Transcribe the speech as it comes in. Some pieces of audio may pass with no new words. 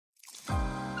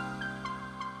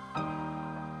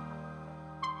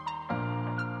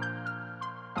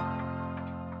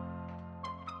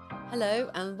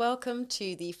Hello and welcome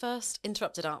to the first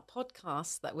Interrupted Art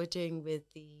podcast that we're doing with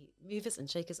the movers and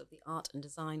shakers of the art and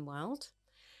design world.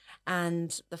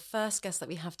 And the first guest that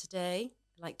we have today,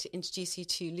 I'd like to introduce you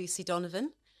to Lucy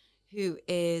Donovan, who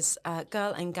is a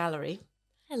Girl and Gallery.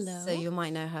 Hello. So you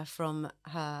might know her from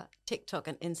her TikTok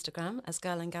and Instagram as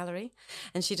Girl and Gallery.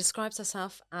 And she describes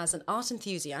herself as an art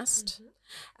enthusiast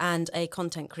and a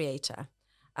content creator.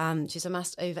 She's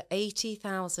amassed over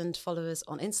 80,000 followers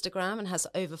on Instagram and has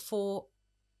over 4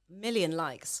 million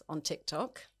likes on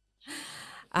TikTok.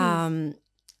 And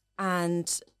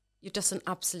you're just an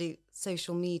absolute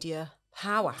social media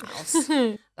powerhouse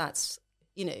that's,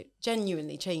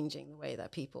 genuinely changing the way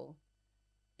that people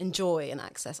enjoy and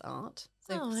access art.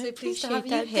 So pleased to have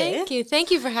you here. Thank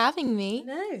you for having me.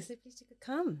 No, so pleased you could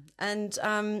come. And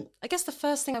I guess the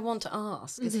first thing I want to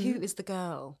ask is who is the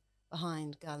girl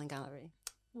behind Girl and Gallery?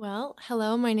 Well,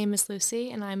 hello, my name is Lucy,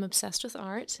 and I'm obsessed with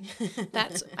art.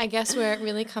 That's, I guess, where it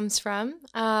really comes from.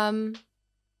 Well,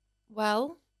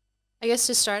 I guess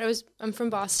to start, I'm from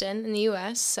Boston in the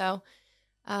U.S., so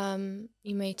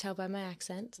you may tell by my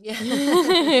accent.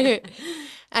 Yeah.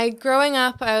 Growing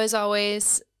up, I was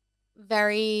always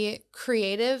very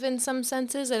creative in some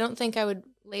senses. I don't think I would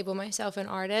label myself an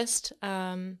artist.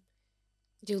 I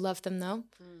do love them, though.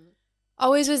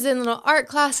 Always was in little art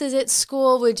classes at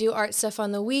school, would do art stuff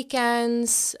on the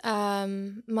weekends.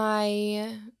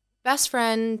 My best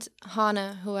friend,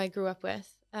 Hannah, who I grew up with,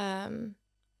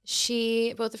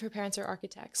 both of her parents are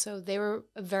architects, so they were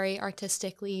a very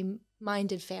artistically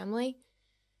minded family.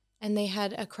 And they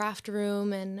had a craft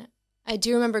room, and I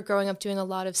do remember growing up doing a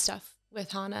lot of stuff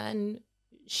with Hannah, and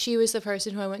she was the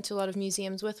person who I went to a lot of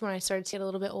museums with when I started to get a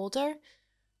little bit older.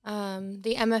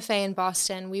 The MFA in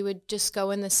Boston, we would just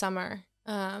go in the summer.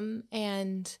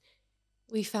 And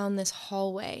we found this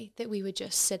hallway that we would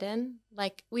just sit in.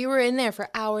 Like, we were in there for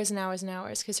hours and hours and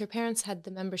hours because her parents had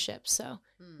the membership, so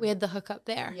we had the hookup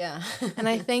there. Yeah. And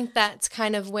I think that's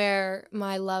kind of where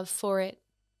my love for it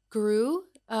grew.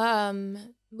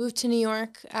 Moved to New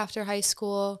York after high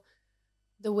school.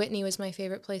 The Whitney was my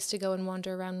favorite place to go and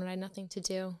wander around when I had nothing to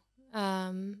do.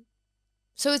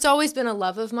 So it's always been a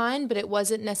love of mine, but it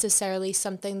wasn't necessarily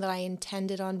something that I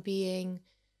intended on being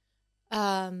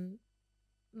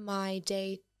my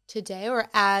day-to-day or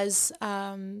as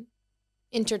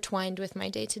intertwined with my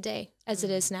day-to-day as it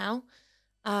is now.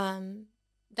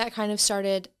 That kind of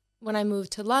started when I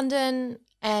moved to London,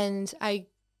 and I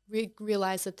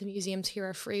realized that the museums here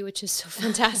are free, which is so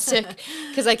fantastic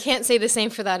because I can't say the same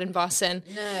for that in Boston.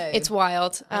 No. It's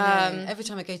wild. Every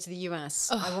time I go to the US,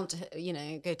 I want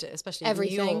to, go to, especially in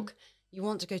New York, you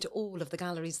want to go to all of the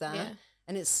galleries there. Yeah.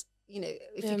 And it's,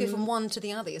 if you go from one to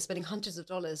the other, you're spending hundreds of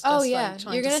dollars. You're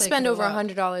going to spend over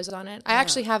 $100 on it. I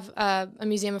actually have a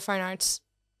Museum of Fine Arts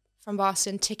from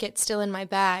Boston ticket still in my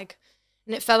bag,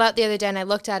 and it fell out the other day, and I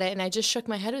looked at it, and I just shook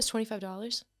my head. It was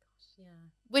 $25. Yeah.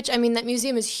 Which, I mean, that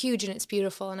museum is huge, and it's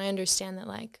beautiful, and I understand that,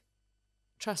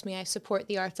 trust me, I support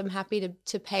the arts. I'm happy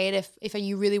to pay it if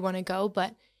you really want to go,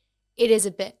 but it is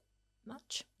a bit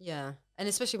much. Yeah, and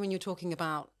especially when you're talking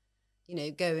about,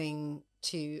 going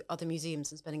to other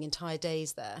museums and spending entire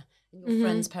days there, and your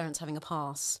friends' parents having a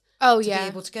pass. Oh, to be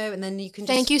able to go, and then you can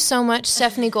Thank you so much,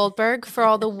 Stephanie Goldberg, for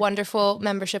all the wonderful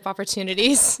membership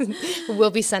opportunities.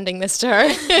 We'll be sending this to her.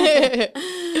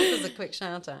 This is a quick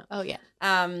shout out. Oh, yeah.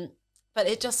 But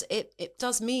it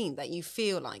does mean that you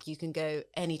feel like you can go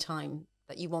anytime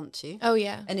that you want to. Oh,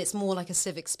 yeah. And it's more like a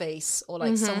civic space or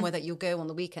like somewhere that you'll go on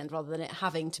the weekend rather than it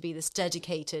having to be this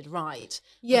dedicated ride.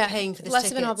 Yeah. Paying for this less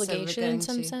ticket, of an obligation in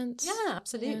some sense. Yeah,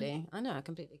 absolutely. Yeah. I know, I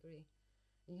completely agree.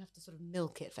 You have to sort of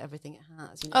milk it for everything it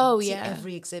has. See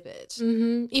every exhibit.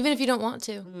 Mm-hmm. Even if you don't want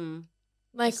to.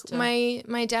 Like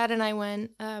my dad and I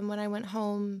went when I went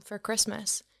home for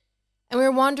Christmas. And we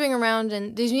were wandering around,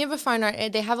 and these Museum of Fine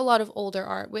Art, they have a lot of older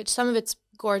art, which some of it's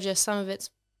gorgeous, some of it's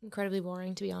incredibly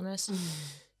boring, to be honest.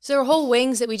 So there were whole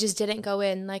wings that we just didn't go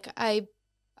in. Like, I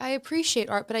appreciate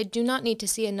art, but I do not need to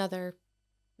see another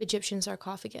Egyptian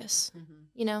sarcophagus,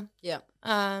 Yeah.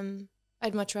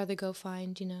 I'd much rather go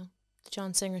find, the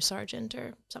John Singer Sargent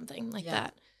or something like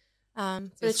that. So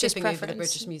but it's just preference. Over the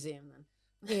British Museum then.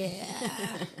 Yeah.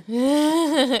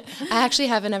 I actually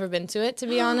haven't ever been to it, to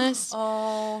be honest.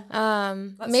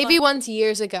 Maybe once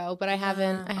years ago, but I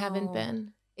haven't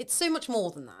been. It's so much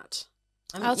more than that.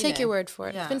 I'll take your word for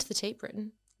it. Yeah. I've been to the Tate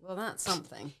Britain. Well, that's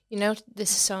something. This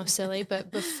is so silly, but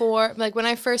before, when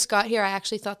I first got here, I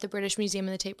actually thought the British Museum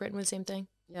and the Tate Britain was the same thing.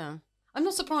 Yeah. I'm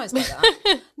not surprised by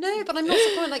that. No, but I'm not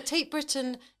surprised. Like, Tate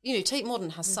Britain, Tate Modern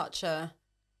has such a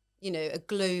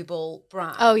global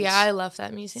brand. Oh, yeah, I love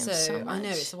that museum so much. I know,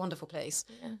 it's a wonderful place.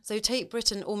 Yeah. So Tate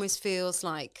Britain almost feels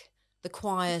like the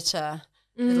quieter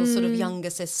little sort of younger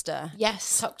sister.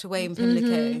 Yes. Tucked away in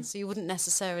Pimlico. So you wouldn't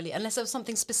necessarily, unless there was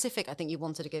something specific I think you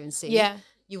wanted to go and see. Yeah.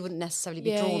 You wouldn't necessarily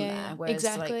be drawn there. Whereas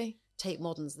exactly. like Tate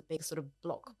Modern's the big sort of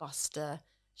blockbuster,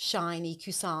 shiny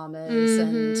Kusamas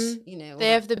and, you know.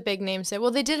 They have the big names there.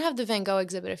 Well, they did have the Van Gogh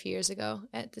exhibit a few years ago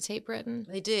at the Tate Britain.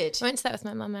 They did. I went to that with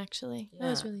my mum, actually. Yeah. That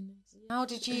was really nice. How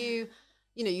did you,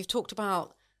 you know, you've talked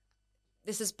about,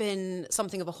 this has been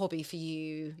something of a hobby for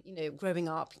you, you know, growing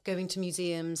up, going to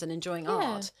museums and enjoying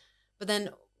art. But then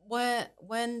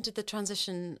when did the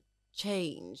transition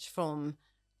change from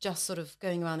just sort of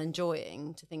going around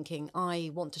enjoying to thinking,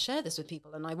 I want to share this with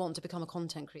people and I want to become a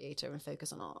content creator and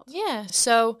focus on art? Yeah.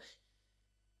 So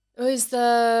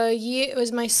it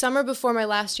was my summer before my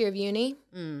last year of uni.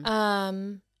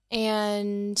 And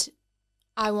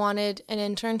I wanted an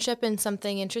internship in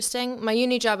something interesting. My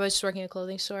uni job, I was just working at a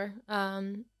clothing store.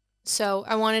 So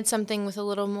I wanted something with a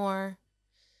little more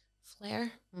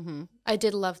flair. I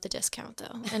did love the discount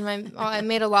though. And I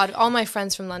made all my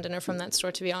friends from London are from that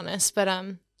store, to be honest. But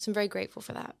so I'm very grateful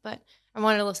for that. But I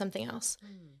wanted a little something else.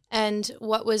 And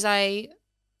what was I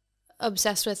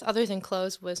obsessed with other than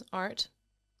clothes was art.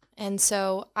 And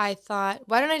so I thought,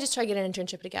 why don't I just try to get an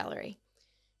internship at a gallery?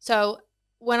 So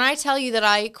when I tell you that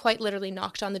I quite literally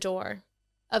knocked on the door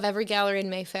of every gallery in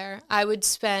Mayfair, I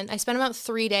spent about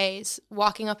 3 days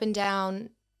walking up and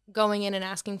down, going in and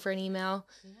asking for an email.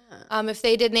 Yeah. If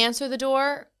they didn't answer the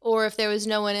door or if there was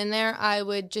no one in there, I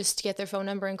would just get their phone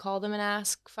number and call them and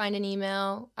ask, find an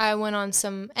email. I went on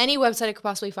any website I could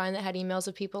possibly find that had emails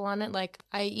of people on it. Like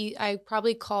I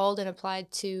probably called and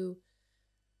applied to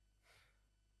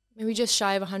maybe just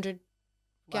shy of 100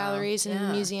 galleries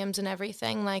and museums and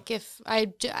everything. Like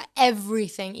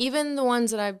everything, even the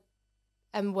ones that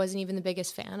I wasn't even the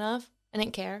biggest fan of. I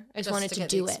didn't care. I just wanted to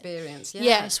do it. Experience.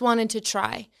 Yeah, I just wanted to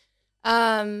try.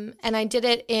 And I did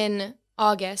it in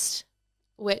August,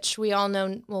 which we all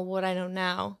know, well, what I know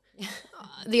now,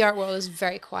 the art world is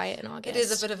very quiet in August. It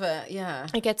is a bit of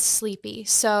it gets sleepy.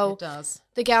 So it does.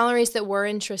 The galleries that were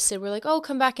interested were like, oh,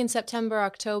 come back in September,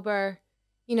 October.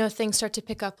 You know, things start to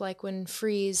pick up like when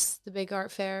Frieze, the big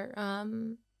art fair,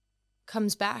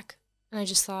 comes back. And I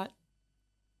just thought,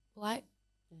 well,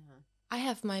 I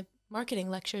have my marketing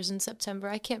lectures in September.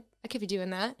 I can't be doing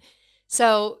that.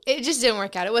 So it just didn't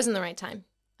work out. It wasn't the right time.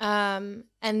 And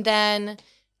then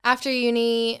after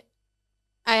uni,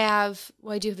 I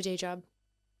do have a day job.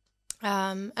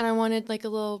 And I wanted like a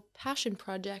little passion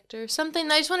project or something.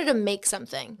 I just wanted to make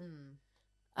something.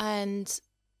 And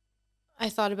I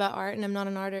thought about art, and I'm not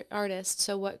an artist,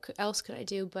 so what else could I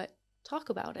do but talk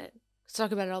about it?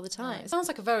 Talk about it all the time. It sounds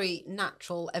like a very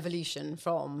natural evolution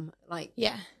from like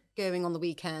going on the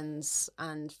weekends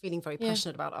and feeling very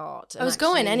passionate about art. I was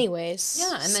going anyways.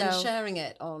 Yeah, and then sharing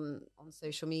it on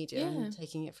social media and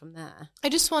taking it from there. I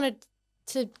just wanted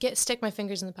to stick my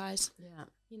fingers in the pies. Yeah.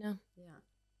 You know?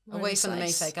 Yeah. Away from the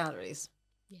Mayfair galleries.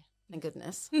 Yeah. Thank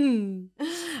goodness.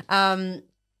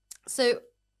 So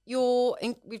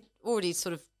we've already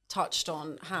sort of touched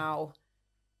on how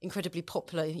incredibly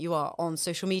popular you are on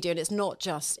social media, and it's not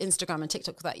just Instagram and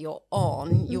TikTok that you're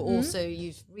on.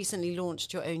 You've recently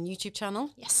launched your own YouTube channel.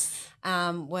 Yes.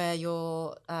 Where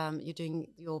you're doing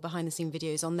your behind the scene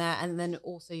videos on there, and then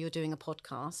also you're doing a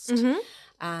podcast,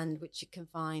 and which you can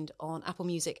find on Apple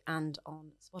Music and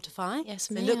on Spotify. Yes,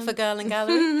 so ma'am. Look for Girl in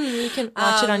Gallery. You can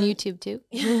watch it on YouTube too.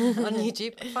 On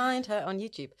YouTube, find her on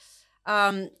YouTube.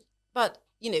 But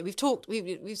you know, we've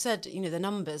said, you know, the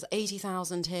numbers,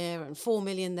 80,000 here and 4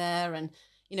 million there, and,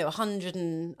 you know,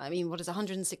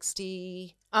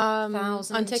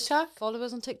 160,000 on TikTok?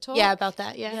 Followers on TikTok? Yeah, about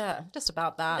that, yeah. Yeah, just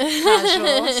about that.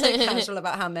 Casual, so casual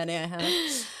about how many I have.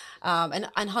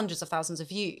 And hundreds of thousands of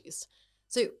views.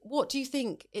 So what do you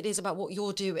think it is about what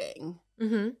you're doing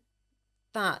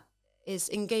that is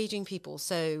engaging people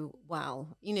so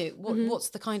well? You know, what's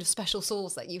the kind of special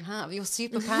sauce that you have, your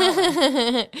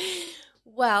superpower?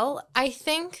 Well, I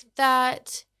think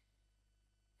that...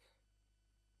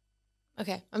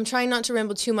 Okay, I'm trying not to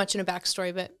ramble too much in a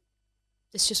backstory, but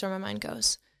it's just where my mind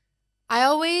goes. I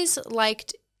always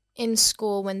liked in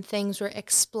school when things were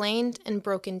explained and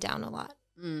broken down a lot.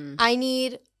 I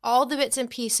need all the bits and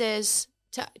pieces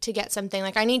to get something.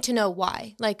 Like, I need to know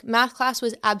why. Like, math class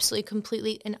was absolutely,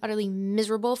 completely, and utterly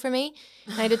miserable for me.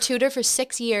 And I had a tutor for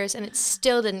 6 years, and it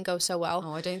still didn't go so well.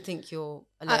 Oh, I don't think you're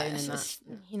alone in that.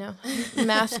 You know,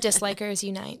 math dislikers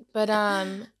unite. But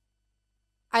I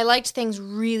liked things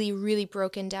really, really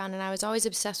broken down, and I was always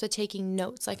obsessed with taking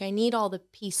notes. Like, I need all the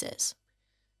pieces.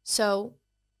 So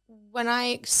when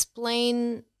I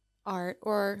explain art,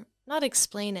 or not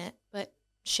explain it, but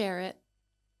share it,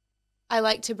 I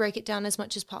like to break it down as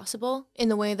much as possible in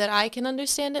the way that I can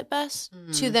understand it best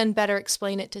to then better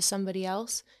explain it to somebody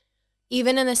else.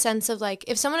 Even in the sense of like,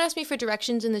 if someone asks me for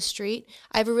directions in the street,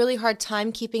 I have a really hard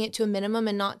time keeping it to a minimum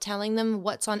and not telling them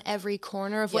what's on every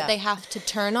corner of what they have to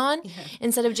turn on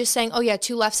instead of just saying, oh yeah,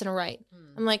 2 lefts and a right.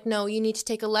 I'm like, no, you need to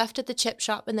take a left at the chip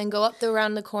shop and then go up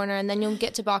around the corner and then you'll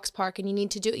get to Box Park and you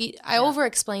need to do, I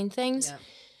over-explain things,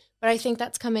 but I think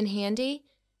that's come in handy.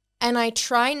 And I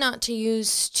try not to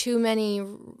use too many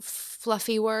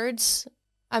fluffy words.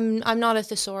 I'm not a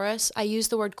thesaurus. I use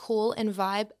the word cool and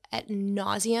vibe ad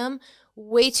nauseum,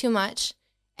 way too much.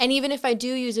 And even if I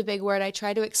do use a big word, I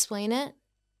try to explain it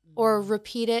or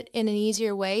repeat it in an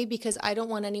easier way because I don't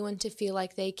want anyone to feel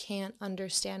like they can't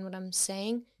understand what I'm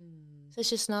saying. So it's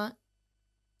just not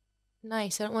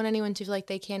nice. I don't want anyone to feel like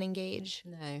they can't engage.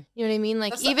 No. You know what I mean?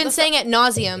 Like that's saying ad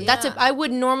nauseum, I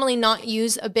would normally not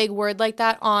use a big word like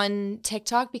that on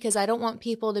TikTok because I don't want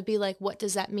people to be like, what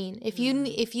does that mean? If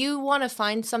you want to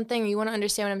find something or you want to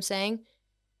understand what I'm saying,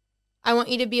 I want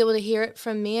you to be able to hear it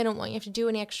from me. I don't want you to have to do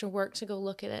any extra work to go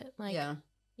look at it. Like,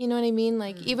 you know what I mean?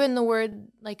 Like even the word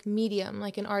like medium,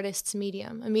 like an artist's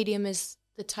medium. A medium is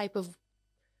the type of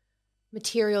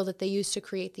material that they use to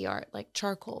create the art, like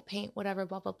charcoal, paint, whatever,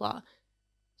 blah, blah, blah.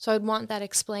 So I'd want that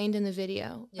explained in the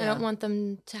video. I don't want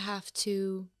them to have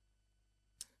to,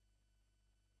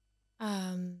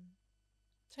 trying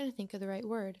to think of the right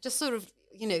word. Just sort of,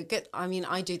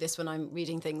 I do this when I'm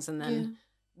reading things and then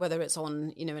whether it's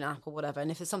on, an app or whatever. And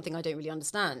if it's something I don't really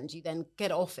understand, you then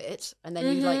get off it and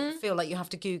then you like feel like you have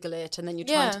to Google it and then you're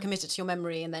trying to commit it to your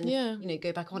memory and then,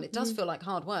 go back on. It does feel like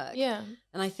hard work. Yeah.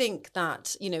 And I think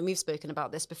that, we've spoken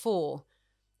about this before,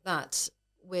 that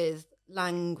with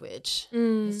language,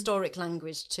 historic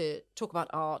language to talk about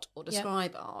art or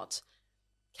describe art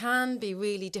can be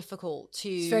really difficult to...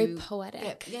 It's very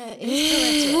poetic. It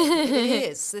is poetic. It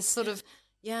is. This sort of,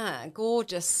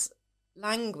 gorgeous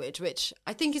language, which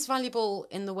I think is valuable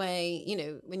in the way,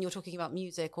 when you're talking about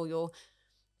music or you're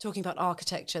talking about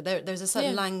architecture, there's a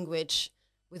certain language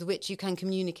with which you can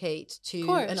communicate to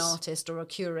an artist or a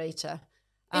curator.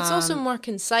 It's also more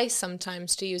concise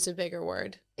sometimes to use a bigger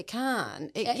word. It can.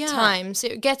 At times.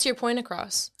 It gets your point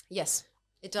across. Yes,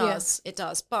 it does. It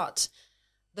does. But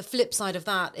the flip side of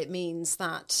that, it means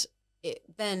that it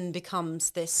then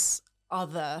becomes this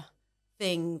other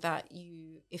thing that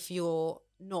if you're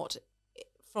not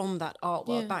from that art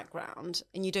world background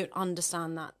and you don't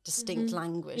understand that distinct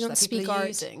language that people are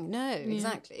using. No,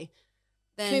 exactly.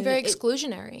 Then it can be very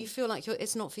exclusionary. You feel like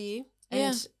it's not for you.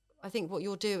 And I think what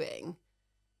you're doing,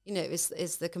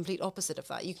 is the complete opposite of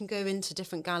that. You can go into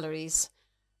different galleries,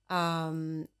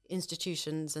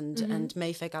 institutions and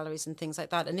Mayfair galleries and things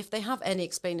like that. And if they have any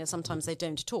explainer, sometimes they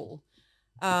don't at all.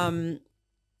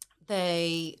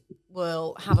 They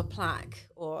will have a plaque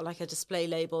or like a display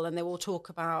label and they will talk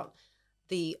about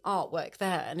the artwork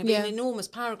there, and it'll be an enormous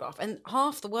paragraph, and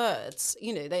half the words,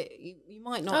 you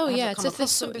might not. It's a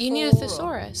thesaurus. You need a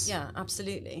thesaurus.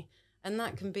 Absolutely, and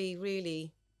that can be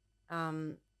really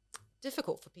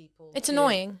difficult for people. It's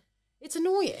annoying. It's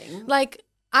annoying. Like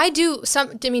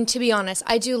to be honest,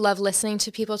 I do love listening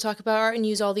to people talk about art and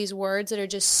use all these words that are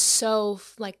just so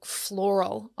like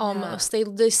floral almost.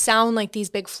 They sound like these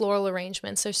big floral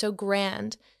arrangements. They're so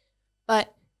grand,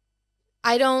 but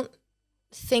I don't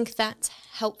think that's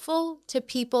helpful to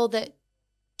people that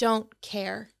don't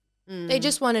care. They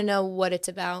just want to know what it's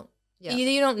about.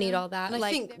 You don't need all that. And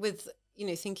I think with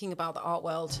thinking about the art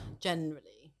world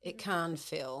generally, it can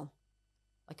feel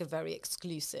like a very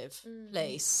exclusive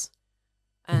place,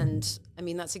 and I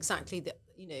mean that's exactly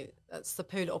that's the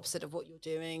polar opposite of what you're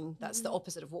doing. That's the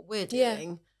opposite of what we're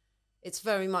doing. It's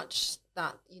very much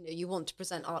that you want to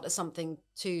present art as something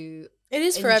to it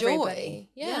is enjoy. For everybody.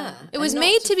 It was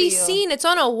made to be seen. It's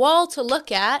on a wall to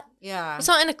look at. It's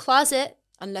not in a closet.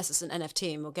 Unless it's an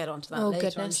NFT, and we'll get onto that later,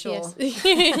 goodness, I'm sure.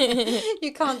 Yes.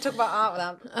 You can't talk about art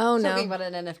without talking about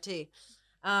an NFT.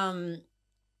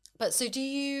 But so do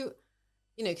you,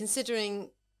 considering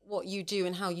what you do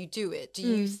and how you do it, do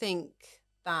you think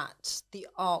that the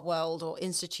art world or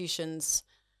institutions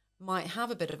might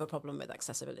have a bit of a problem with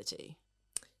accessibility?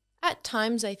 At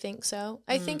times, I think so.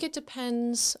 I think it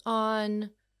depends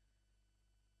on.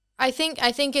 I think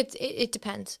it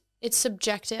depends. It's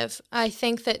subjective. I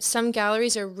think that some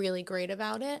galleries are really great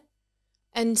about it,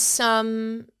 and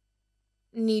some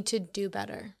need to do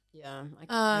better. Yeah,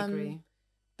 I agree.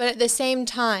 But at the same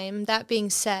time, that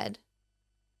being said,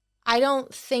 I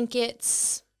don't think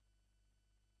it's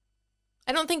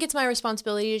my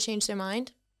responsibility to change their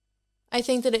mind. I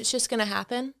think that it's just going to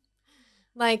happen.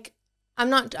 Like, I'm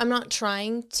not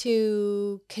trying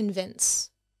to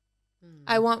convince.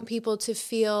 I want people to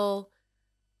feel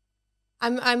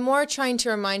I'm more trying to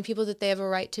remind people that they have a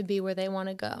right to be where they want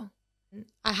to go.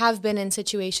 I have been in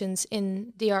situations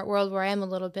in the art world where I am a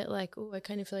little bit like, oh, I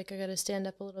kind of feel like I got to stand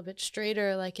up a little bit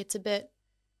straighter. Like it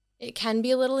can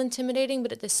be a little intimidating,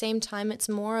 but at the same time, it's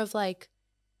more of like,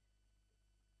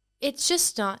 it's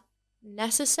just not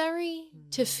necessary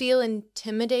to feel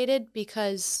intimidated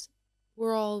because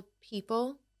we're all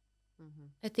people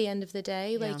at the end of the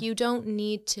day. Yeah. Like you don't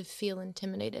need to feel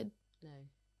intimidated. No.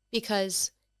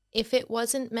 Because if it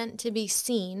wasn't meant to be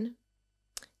seen,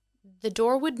 the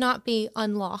door would not be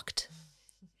unlocked.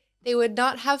 They would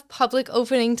not have public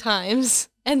opening times,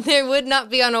 and there would not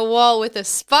be on a wall with a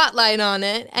spotlight on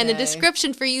it and a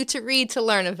description for you to read to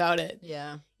learn about it.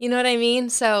 Yeah. You know what I mean?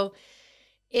 So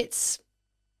it's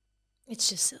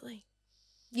just silly.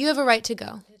 You have a right to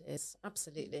go. It is,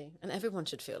 absolutely. And everyone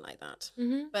should feel like that.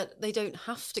 Mm-hmm. But they don't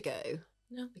have to go.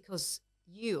 No. Because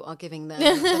you are giving them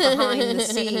the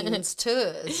behind-the-scenes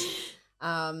tours.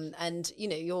 And, you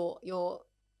know, you're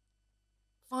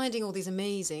finding all these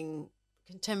amazing,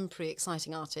 contemporary,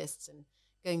 exciting artists and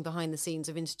going behind the scenes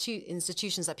of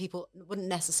institutions that people wouldn't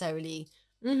necessarily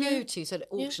go to, so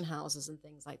auction houses and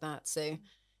things like that. So,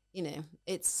 you know,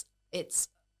 it's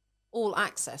all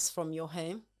access from your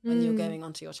home when you're going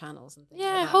onto your channannels and things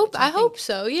like that. I hope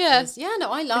so. Yeah. Yeah,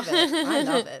 no, I love it. I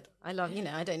love it. You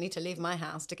know, I don't need to leave my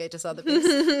house to go to Sotheby's.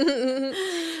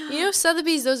 You know,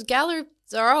 Sotheby's, those galleries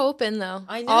are all open though.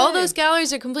 I know. All those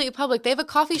galleries are completely public. They have a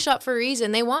coffee shop for a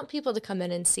reason. They want people to come in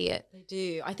and see it. They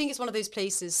do. I think it's one of those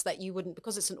places that you wouldn't,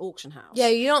 because it's an auction house.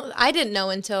 Yeah, I didn't know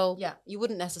until. Yeah, you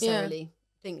wouldn't necessarily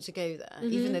think to go there,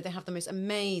 even though they have the most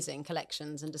amazing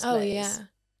collections and displays. Oh, yeah.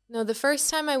 No, the first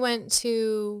time I went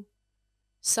to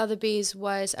Sotheby's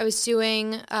I was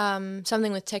doing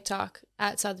something with TikTok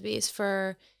at Sotheby's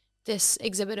for this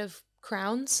exhibit of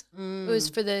crowns. It was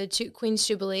for the Queen's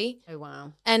Jubilee. Oh,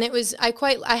 wow. And it was,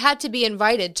 I had to be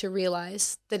invited to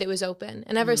realize that it was open.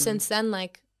 And ever since then,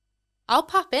 like, I'll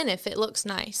pop in if it looks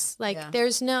nice. Like,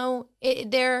 there's no,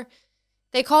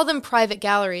 they call them private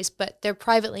galleries, but they're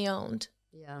privately owned.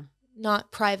 Yeah. Not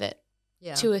private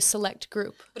to a select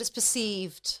group. But it's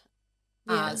perceived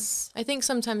as I think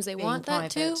sometimes they want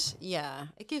that private. too. Yeah,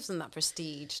 it gives them that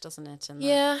prestige, doesn't it?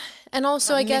 And and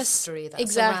also I guess mystery that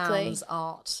exactly surrounds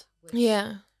art.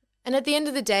 And at the end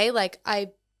of the day, like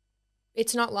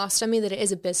it's not lost on me that it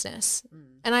is a business,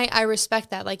 and I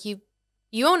respect that. Like you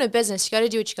own a business, you got to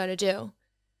do what you got to do,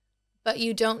 but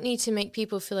you don't need to make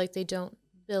people feel like they don't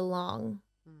belong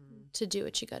to do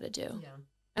what you got to do. Yeah.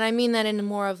 And I mean that in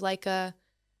more of like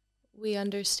we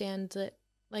understand that.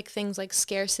 Like things like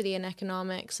scarcity and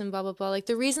economics and blah, blah, blah. Like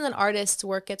the reason that artists'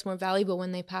 work gets more valuable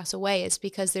when they pass away is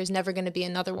because there's never going to be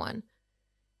another one.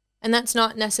 And that's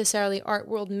not necessarily art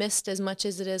world mist as much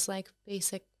as it is like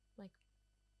basic like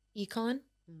econ.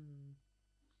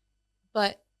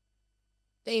 But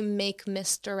they make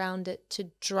mist around it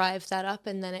to drive that up,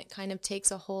 and then it kind of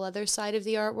takes a whole other side of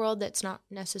the art world that's not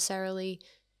necessarily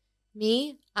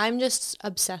me. I'm just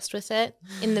obsessed with it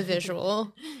in the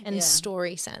visual and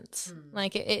story sense.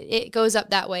 Like it goes up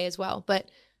that way as well. But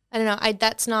I don't know.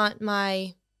 That's not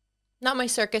my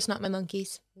circus, not my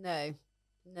monkeys. No.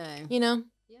 You know.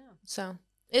 Yeah. So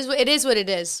it is what it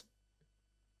is.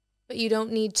 But you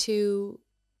don't need to.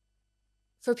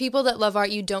 For people that love art,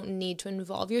 you don't need to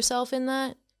involve yourself in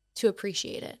that to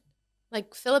appreciate it.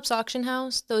 Like Phillips Auction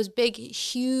House, those big,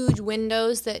 huge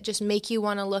windows that just make you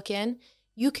want to look in.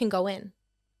 You can go in.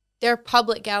 They're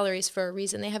public galleries for a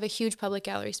reason. They have a huge public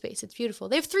gallery space. It's beautiful.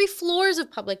 They have 3 floors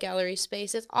of public gallery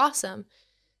space. It's awesome.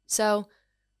 So,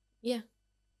 yeah,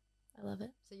 I love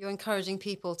it. So you're encouraging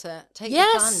people to take the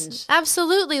plunge. Yes,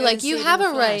 absolutely. Go like you have a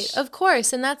right, flesh. of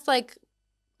course. And that's like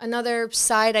another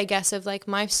side, I guess, of like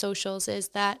my socials is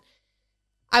that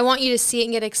I want you to see it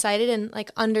and get excited and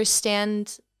like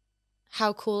understand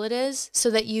how cool it is so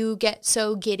that you get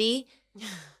so giddy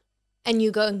and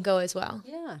you go as well.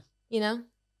 Yeah. You know?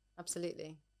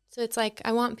 Absolutely. So it's like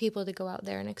I want people to go out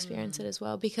there and experience it as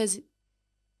well because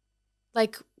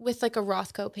like with like a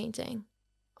Rothko painting,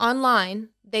 online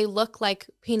they look like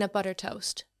peanut butter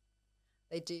toast.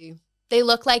 They do. They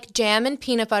look like jam and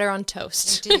peanut butter on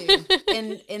toast. They do.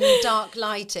 in dark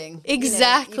lighting.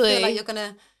 Exactly. You know, you feel like you're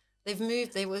gonna. They've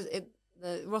moved.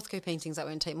 The Rothko paintings that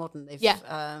were in Tate Modern. They've.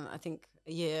 I think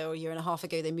a year or a year and a half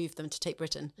ago they moved them to Tate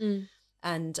Britain,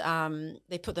 and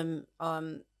they put them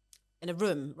in a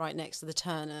room right next to the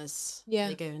Turners. Yeah.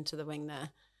 They go into the wing there,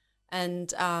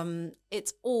 and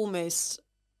it's almost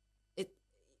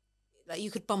like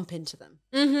you could bump into them.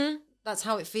 Mm-hmm. That's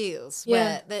how it feels.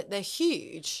 Yeah. Where they're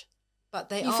huge. But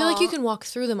you feel like you can walk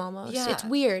through them almost. Yeah, it's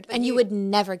weird. And you would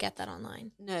never get that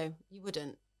online. No, you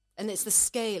wouldn't. And it's the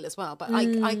scale as well. But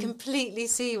I completely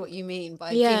see what you mean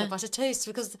by peanut butter toast,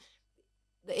 because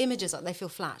the images, they feel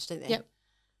flat, don't they? Yep.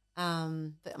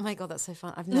 But oh my God, that's so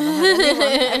fun. I've never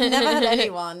heard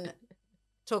anyone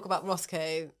talk about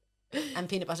Roscoe and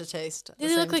peanut butter toast at the They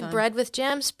same look like time. bread with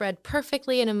jam spread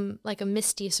perfectly in a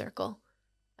misty circle.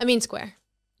 I mean square.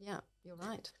 Yeah, you're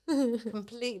right.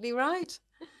 Completely right.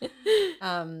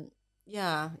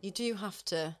 Yeah, you do have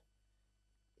to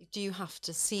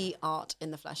see art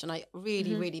in the flesh, and I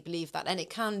really, really believe that. And it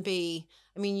can be,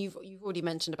 I mean, you've already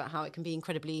mentioned about how it can be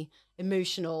incredibly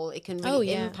emotional. It can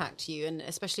really impact you, and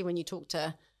especially when you talk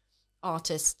to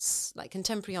artists, like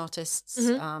contemporary artists,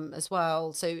 as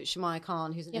well. So Shemaya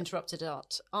Khan, who's an interrupted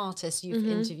art artist, you've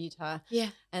interviewed her. Yeah.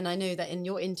 And I know that in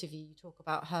your interview, you talk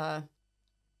about her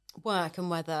work and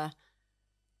whether,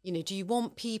 you know, do you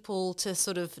want people to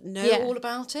sort of know all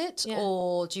about it,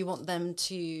 or do you want them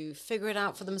to figure it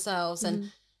out for themselves?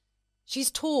 And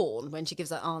she's torn when she gives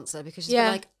that answer, because she's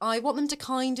like, I want them to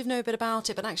kind of know a bit about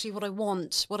it, but actually what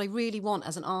I really want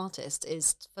as an artist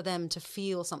is for them to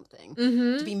feel something,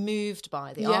 to be moved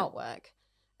by the artwork.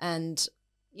 And,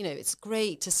 you know, it's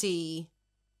great to see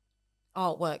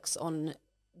artworks on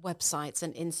websites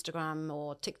and Instagram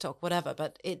or TikTok, whatever,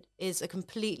 but it is a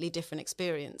completely different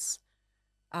experience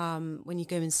when you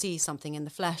go and see something in the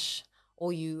flesh,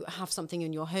 or you have something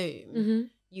in your home.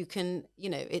 You can, you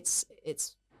know, it's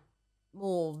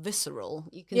more visceral.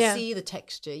 You can see the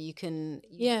texture. You can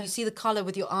you see the color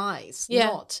with your eyes,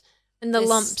 not and the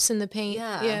lumps in the paint.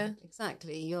 Yeah,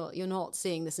 exactly. You're not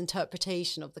seeing this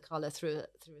interpretation of the color through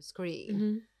a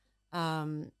screen.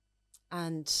 And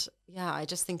yeah, I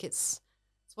just think it's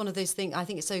one of those things. I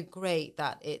think it's so great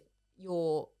that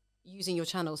you're using your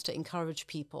channels to encourage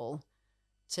people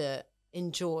to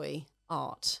enjoy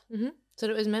art. So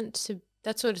it was meant to.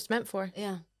 That's what it's meant for.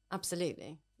 Yeah,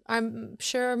 absolutely. I'm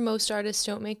sure most artists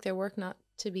don't make their work not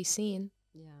to be seen.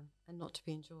 Yeah, and not to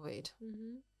be enjoyed.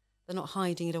 They're not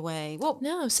hiding it away. Well,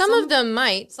 no, some of them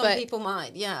might. Some people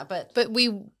might, yeah, but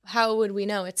how would we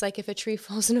know? It's like if a tree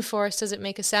falls in a forest, does it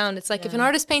make a sound? It's like if an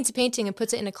artist paints a painting and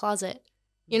puts it in a closet,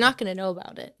 you're not going to know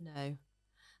about it. No,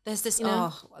 there's this.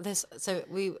 So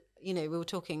we were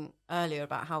talking earlier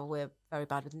about how we're very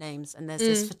bad with names, and there's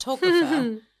this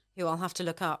photographer who I'll have to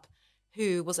look up,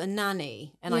 who was a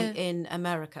nanny in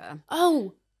America.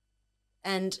 Oh,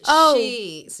 and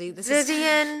she this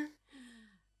Vivian.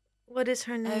 What is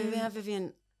her name? Oh yeah,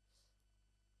 Vivian.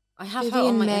 I have her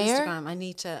on my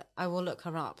Instagram. I will look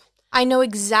her up. I know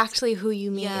exactly who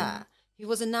you mean. Yeah, he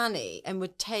was a nanny and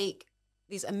would take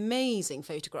these amazing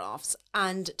photographs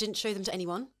and didn't show them to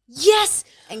anyone. Yes,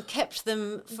 and kept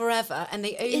them forever. And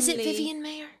they only. Is it Vivian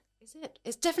Mayer? Is it?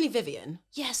 It's definitely Vivian.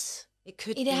 Yes, it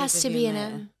could. It has to be an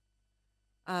M.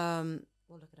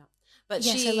 We'll look it up. But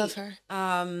yes, I love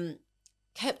her.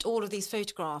 Kept all of these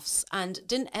photographs and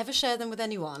didn't ever share them with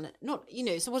anyone. Not, so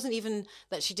it wasn't even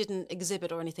that she didn't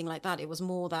exhibit or anything like that. It was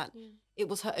more that it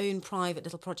was her own private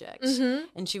little project,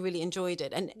 and she really enjoyed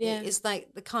it. And it's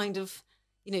like the kind of,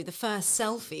 the first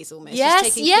selfies almost. Yes,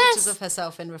 She's taking pictures of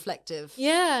herself in reflective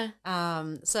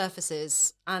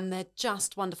surfaces, and they're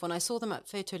just wonderful. And I saw them at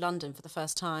Photo London for the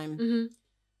first time,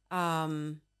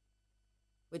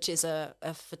 which is a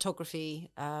photography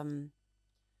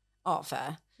art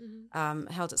fair.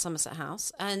 Held at Somerset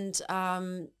House, and I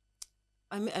mean,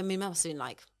 that must have been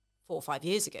like 4 or 5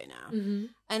 years ago now,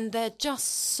 and they're just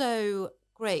so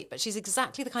great. But she's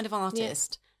exactly the kind of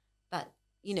artist that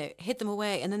hid them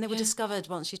away, and then they were discovered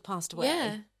once she'd passed away.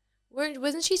 Yeah,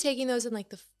 wasn't she taking those in like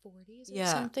the 40s or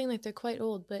something? Like they're quite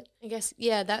old, but I guess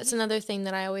that's another thing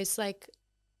that I always like.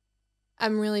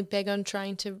 I'm really big on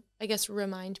trying to, I guess,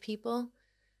 remind people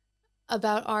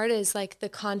about art is like the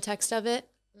context of it.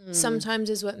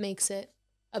 Sometimes is what makes it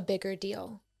a bigger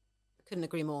deal. Couldn't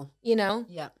agree more.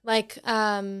 Yeah. Like,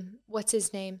 what's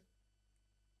his name?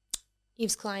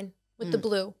 Yves Klein with the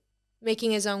blue,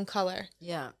 making his own color.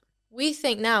 Yeah. We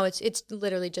think now it's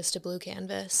literally just a blue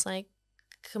canvas. Like,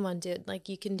 come on, dude. Like,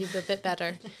 you can do a bit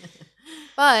better.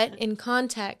 But in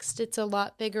context, it's a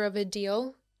lot bigger of a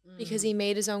deal because he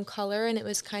made his own color, and it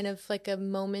was kind of like a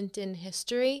moment in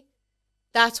history.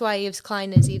 That's why Yves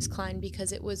Klein is Yves Klein,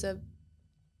 because it was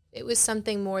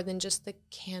something more than just the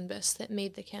canvas that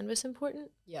made the canvas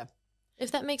important. Yeah.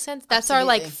 If that makes sense. That's Absolutely.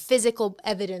 Our like physical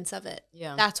evidence of it.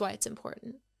 Yeah. That's why it's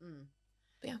important.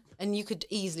 Yeah. And you could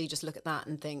easily just look at that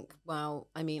and think, well,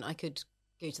 I mean, I could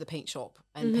go to the paint shop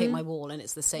and paint my wall and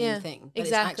it's the same thing. But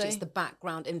it's the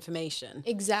background information.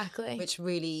 Exactly. Which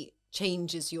really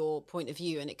changes your point of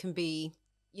view, and it can be,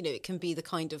 it can be the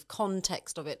kind of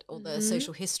context of it or the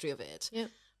social history of it. Yeah.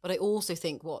 But I also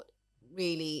think what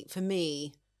really, for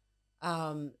me,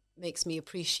 makes me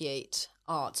appreciate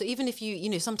art. So even if you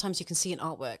know, sometimes you can see an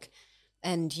artwork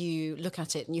and you look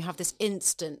at it and you have this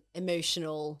instant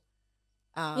emotional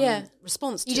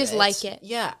response to it. You just like it.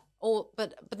 Yeah. Or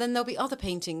but then there'll be other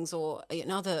paintings or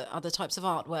other types of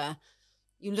art where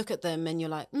you look at them and you're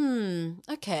like,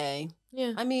 okay.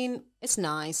 Yeah. I mean, it's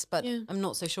nice, but I'm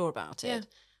not so sure about it. Yeah.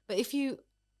 But if you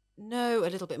know a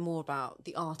little bit more about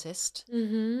the artist,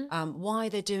 why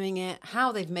they're doing it,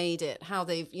 how they've made it, how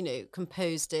they've,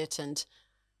 composed it and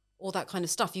all that kind of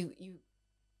stuff, you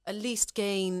at least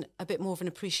gain a bit more of an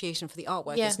appreciation for the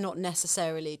artwork. Yeah. It's not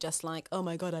necessarily just like, oh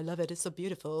my God, I love it, it's so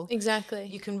beautiful. Exactly.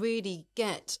 You can really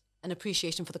get an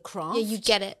appreciation for the craft. Yeah, you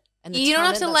get it. And you don't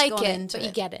have to like it, but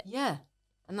you get it. Yeah.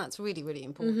 And that's really, really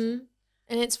important.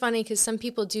 And it's funny because some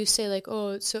people do say like,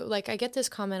 oh, so like I get this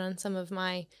comment on some of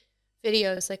my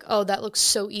videos like, oh, that looks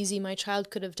so easy. My child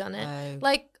could have done it. Oh.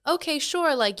 Like, okay,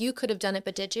 sure. Like you could have done it,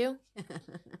 but did you?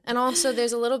 And also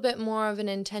there's a little bit more of an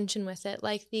intention with it.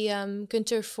 Like the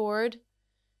Gunter Ford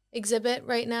exhibit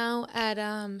right now at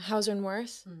Hauser and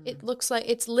Wirth. It looks like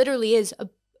it's literally is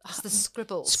it's the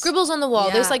scribbles. Scribbles on the wall.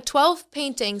 Yeah. There's like 12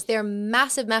 paintings. They're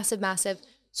massive, massive, massive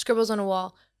scribbles on a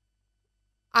wall.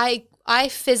 I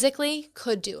physically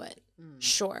could do it,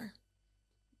 sure.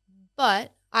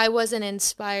 But I wasn't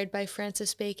inspired by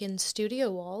Francis Bacon's studio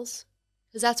walls,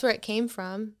 because that's where it came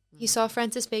from. He saw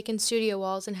Francis Bacon's studio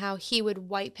walls and how he would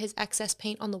wipe his excess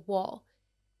paint on the wall.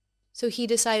 So he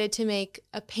decided to make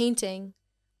a painting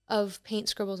of paint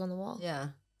scribbles on the wall. Yeah.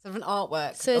 Sort of an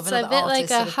artwork. So it's a bit like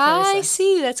a, I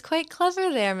see, that's quite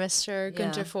clever there, Mr.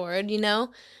 Gunter Ford,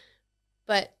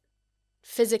 But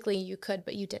physically you could,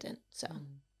 but you didn't, so...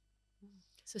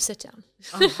 So sit down.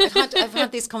 I've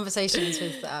had these conversations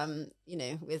with,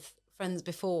 with friends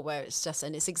before where it's just,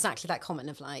 and it's exactly that comment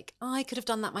of like, oh, I could have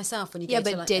done that myself when you go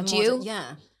to like, did you?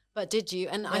 Yeah, but did you?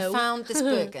 And no. I found this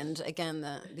book, and again,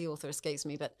 the author escapes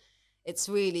me, but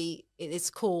it's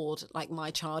called like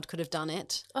My Child Could Have Done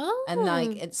It. Oh. And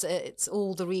like, it's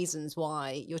all the reasons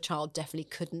why your child definitely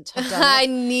couldn't have done it. I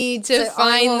need to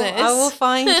find this. I will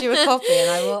find you a copy and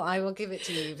I will give it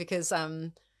to you because,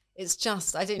 it's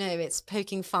just, I don't know, it's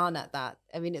poking fun at that.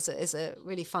 I mean, it's a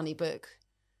really funny book,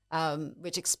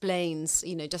 which explains,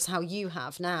 just how you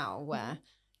have now, where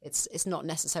it's not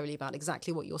necessarily about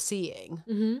exactly what you're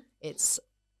seeing. It's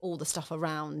all the stuff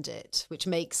around it, which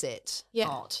makes it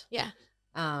art. Yeah.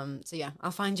 So yeah,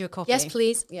 I'll find you a copy. Yes,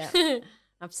 please. Yeah,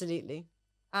 absolutely.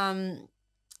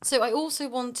 So I also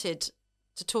wanted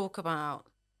to talk about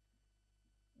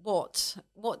what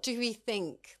do we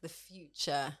think the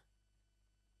future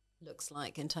looks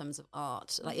like in terms of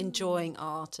art, like enjoying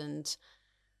art and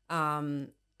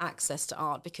access to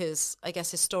art, because I guess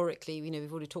historically,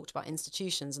 we've already talked about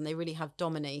institutions and they really have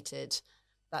dominated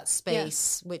that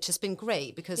space, which has been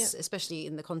great because especially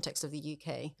in the context of the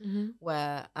UK,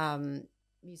 where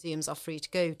museums are free to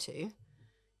go to,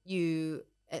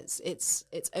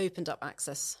 it's opened up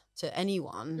access to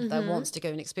anyone that wants to go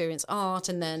and experience art.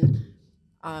 And then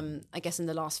I guess in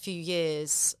the last few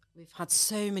years, we've had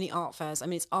so many art fairs. I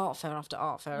mean, it's art fair after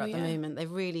art fair at the moment. They're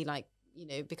really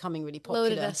becoming really popular.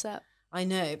 Loaded us up. I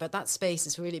know, but that space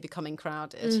is really becoming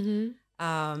crowded.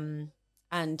 And,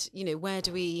 where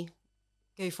do we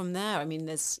go from there? I mean,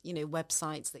 there's,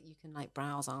 websites that you can like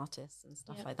browse artists and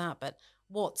stuff like that. But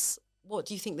what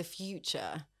do you think the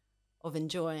future of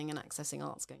enjoying and accessing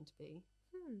art's going to be?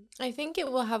 I think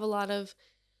it will have a lot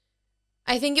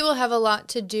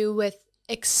to do with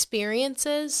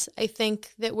experiences. I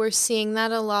think that we're seeing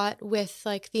that a lot with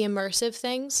like the immersive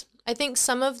things. I think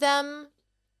some of them,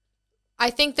 I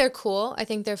think they're cool. I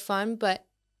think they're fun, but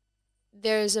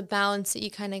there's a balance that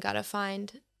you kind of got to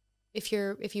find if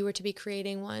you were to be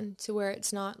creating one to where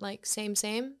it's not like same.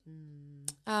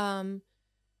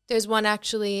 There's one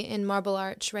actually in Marble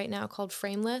Arch right now called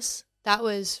Frameless. That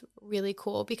was really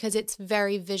cool because it's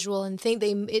very visual and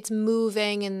it's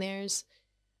moving and there's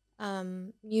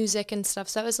music and stuff.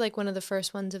 So that was like one of the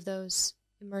first ones of those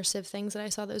immersive things that I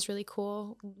saw that was really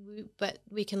cool. But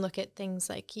we can look at things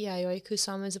like Yayoi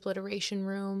Kusama's Obliteration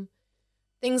Room,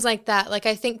 things like that. Like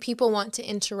I think people want to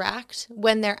interact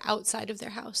when they're outside of their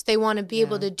house. They want to be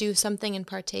able to do something and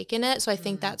partake in it. So I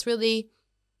think that's really,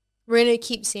 we're going to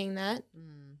keep seeing that.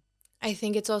 I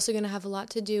think it's also going to have a lot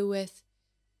to do with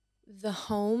the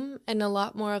home and a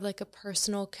lot more of like a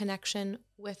personal connection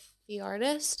with the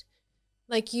artist.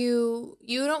 Like you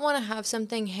don't want to have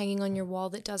something hanging on your wall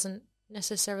that doesn't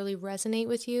necessarily resonate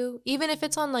with you, even if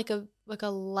it's on like a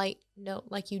light note,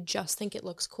 like you just think it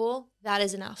looks cool. That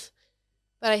is enough.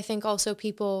 But I think also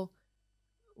people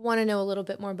want to know a little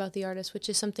bit more about the artist, which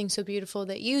is something so beautiful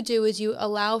that you do, is you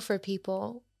allow for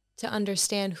people to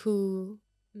understand who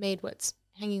made what's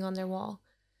hanging on their wall.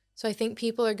 So I think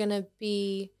people are going to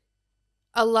be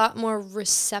a lot more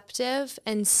receptive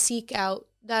and seek out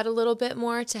that a little bit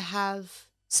more to have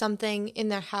something in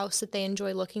their house that they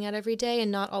enjoy looking at every day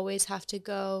and not always have to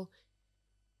go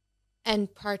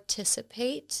and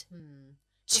participate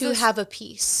to have a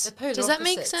piece. Does that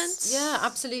make sense? Yeah,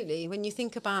 absolutely. When you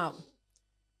think about,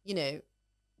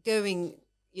 going,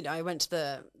 I went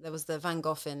to there was the Van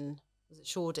Gogh in, was it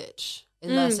Shoreditch,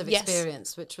 immersive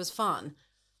experience, which was fun.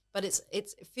 But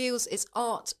it feels it's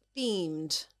art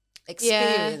themed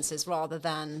experiences rather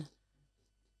than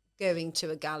going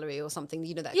to a gallery or something,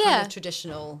 that kind of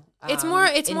traditional. It's more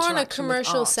in a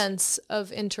commercial sense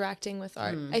of interacting with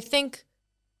art. I think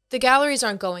the galleries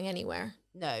aren't going anywhere.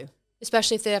 No.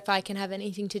 Especially if I can have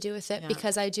anything to do with it,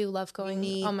 because I do love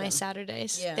going on my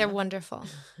Saturdays. Yeah. They're wonderful.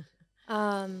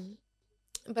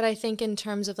 But I think in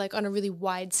terms of like on a really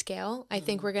wide scale, I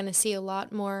think we're going to see a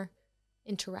lot more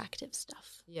interactive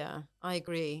stuff. Yeah, I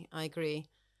agree.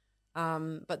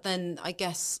 But then I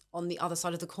guess on the other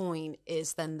side of the coin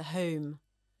is then the home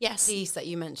piece that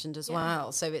you mentioned as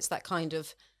well. So it's that kind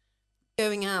of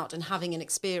going out and having an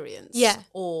experience. Yeah.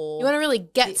 Or you want to really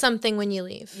get something when you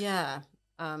leave. Yeah.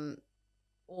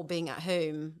 Or being at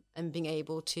home and being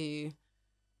able to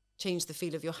change the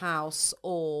feel of your house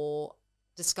or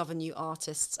discover new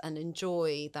artists and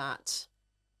enjoy that,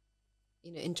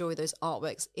 enjoy those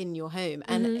artworks in your home.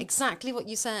 And exactly what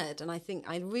you said, and I think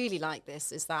I really like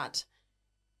this, is that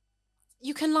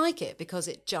you can like it because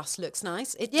it just looks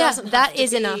nice. It doesn't have that to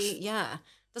is be, enough. Yeah.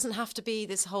 Doesn't have to be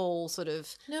this whole sort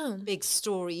of big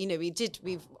story.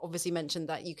 We've obviously mentioned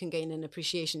that you can gain an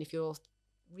appreciation if you're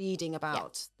reading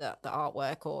about the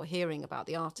artwork or hearing about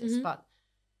the artist, but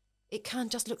it can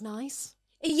just look nice.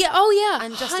 Yeah. Oh yeah.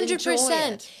 And just 100%. enjoy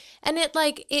it. And it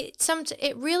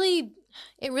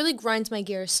really grinds my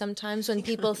gears sometimes when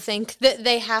people think that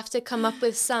they have to come up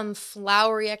with some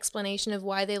flowery explanation of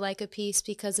why they like a piece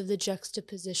because of the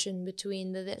juxtaposition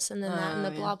between the this and then that and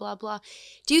the blah, blah, blah.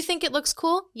 Do you think it looks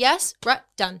cool? Yes? Right.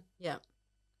 Done. Yeah.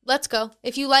 Let's go.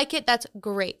 If you like it, that's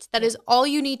great. That is all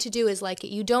you need to do is like it.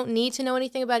 You don't need to know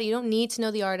anything about it. You don't need to know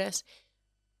the artist.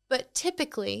 But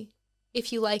typically,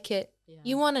 if you like it,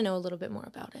 you want to know a little bit more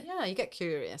about it. Yeah, you get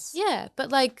curious. Yeah,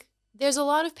 but like there's a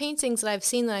lot of paintings that I've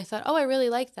seen that I thought, oh, I really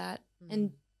like that,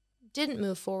 and didn't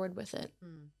move forward with it.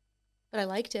 But I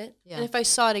liked it. Yeah. And if I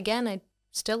saw it again, I'd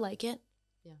still like it.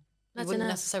 Yeah. You wouldn't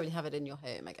necessarily have it in your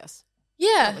home, I guess.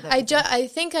 Yeah, I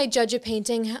think I judge a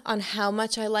painting on how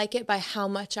much I like it by how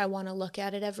much I want to look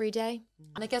at it every day.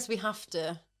 And I guess we have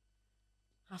to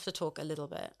talk a little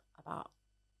bit about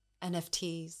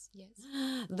NFTs. Yes.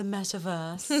 The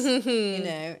metaverse.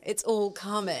 It's all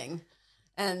coming.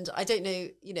 And I don't know,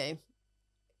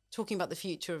 talking about the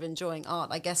future of enjoying art,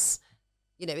 I guess,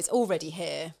 it's already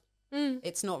here.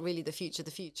 It's not really the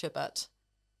future, but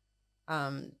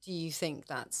do you think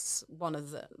that's one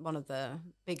of the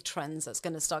big trends that's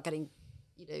going to start getting,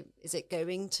 is it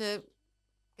going to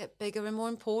get bigger and more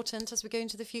important as we go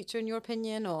into the future, in your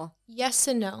opinion, or? Yes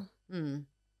and no.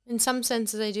 In some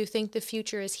senses, I do think the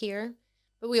future is here,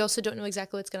 but we also don't know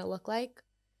exactly what it's going to look like.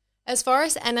 As far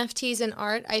as NFTs and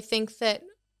art, I think that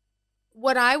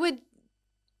what I would,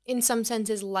 in some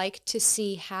senses, like to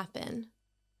see happen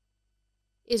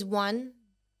is, one,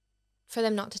 for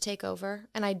them not to take over,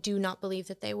 and I do not believe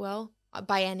that they will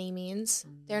by any means.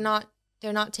 They're not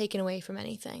taken away from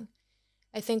anything.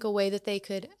 I think a way that they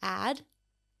could add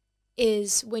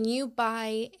is when you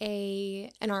buy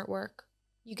an artwork,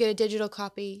 you get a digital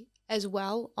copy as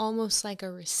well, almost like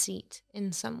a receipt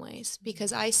in some ways,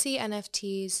 because I see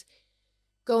NFTs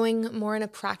going more in a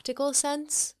practical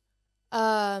sense,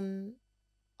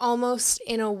 almost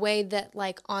in a way that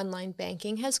like online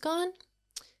banking has gone.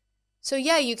 So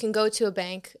yeah, you can go to a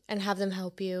bank and have them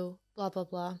help you, blah, blah,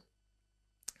 blah.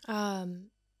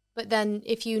 But then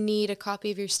if you need a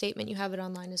copy of your statement, you have it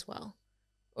online as well.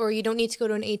 Or you don't need to go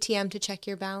to an ATM to check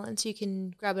your balance. You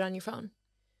can grab it on your phone.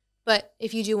 But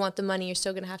if you do want the money, you're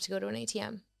still going to have to go to an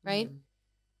ATM, right?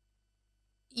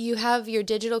 You have your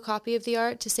digital copy of the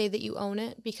art to say that you own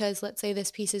it, because let's say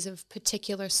this piece is of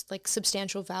particular like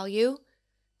substantial value.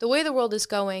 The way the world is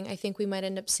going, I think we might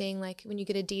end up seeing like when you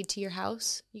get a deed to your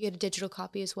house, you get a digital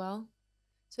copy as well.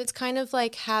 So it's kind of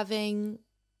like having...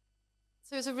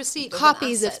 So it's a receipt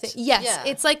copies of things. Yes, yeah.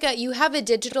 It's like you have a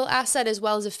digital asset as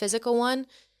well as a physical one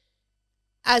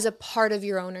as a part of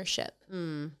your ownership.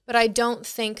 But I don't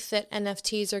think that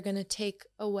NFTs are going to take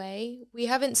away. We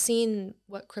haven't seen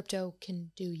what crypto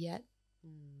can do yet.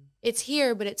 It's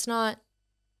here, but it's not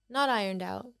ironed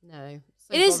out. No.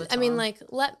 It is. I mean, like,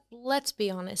 let's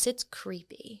be honest. It's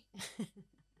creepy.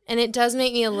 And it does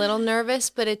make me a little nervous,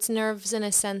 but it's nerves in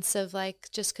a sense of like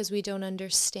just because we don't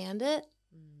understand it.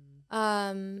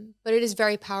 But it is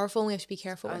very powerful and we have to be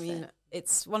careful with it.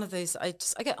 It's one of those, I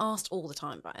get asked all the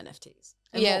time about NFTs.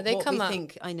 And they what come we up.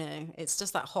 think, I know, it's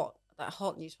just that hot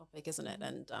new topic, isn't it?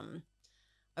 And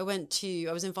I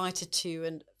was invited to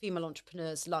a female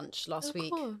entrepreneurs lunch last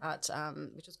week at,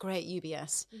 which was great,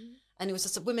 UBS. Mm-hmm. And it was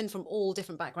just women from all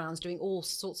different backgrounds doing all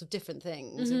sorts of different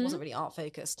things. Mm-hmm. It wasn't really art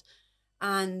focused.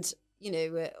 And,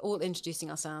 we're all introducing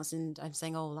ourselves and I'm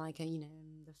saying,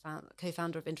 the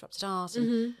co-founder of Interrupted Art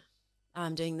and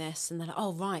I'm doing this. And they're like,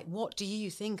 oh, right, what do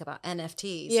you think about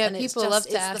NFTs? Yeah, and people love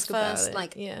to ask about it. It's the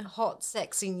first, hot,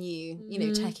 sexy new,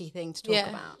 techie thing to talk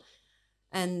about.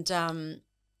 And I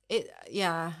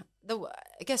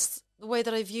guess the way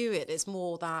that I view it is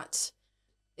more that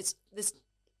there's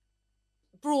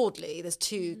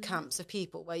two camps of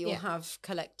people where you'll have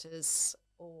collectors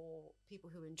or people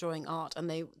who are enjoying art and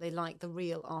they like the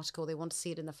real article. They want to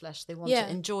see it in the flesh. They want to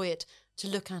enjoy it, to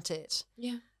look at it.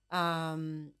 Yeah.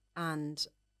 And,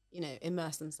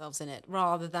 immerse themselves in it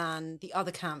rather than the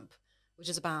other camp, which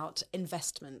is about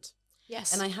investment.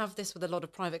 Yes. And I have this with a lot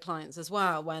of private clients as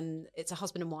well when it's a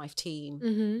husband and wife team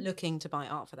looking to buy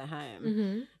art for their home.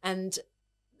 Mm-hmm. And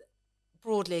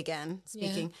broadly again,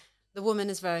 speaking, the woman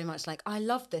is very much like, I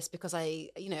love this because I've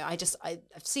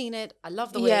seen it. I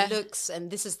love the way it looks and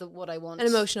this is what I want. An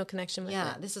emotional connection with it.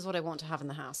 Yeah, this is what I want to have in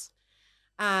the house.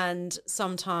 And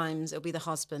sometimes it'll be the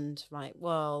husband, right?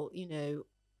 Well,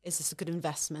 is this a good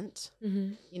investment?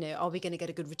 Mm-hmm. Are we going to get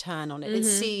a good return on it? Mm-hmm. It's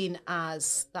seen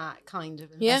as that kind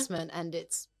of investment and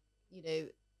it's,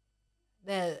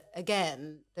 there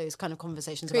again, those kind of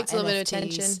conversations creates about a little NFTs, bit of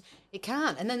tension. It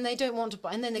can, and then they don't want to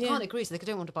buy, and then they can't agree, so they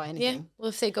don't want to buy anything. Yeah. Well,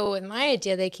 if they go with my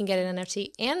idea, they can get an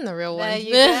NFT and the real one. There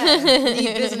you go.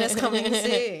 New business coming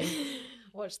soon.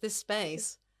 Watch this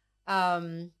space.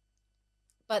 But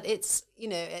it's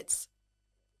it's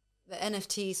the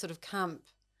NFT sort of camp.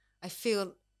 I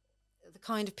feel the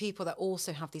kind of people that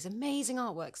also have these amazing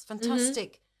artworks,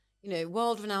 fantastic.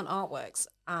 World-renowned artworks,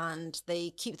 and they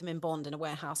keep them in bond in a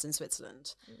warehouse in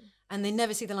Switzerland, and they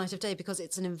never see the light of day because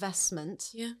it's an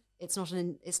investment. Yeah, it's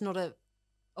not a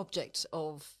object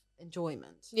of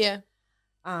enjoyment. Yeah,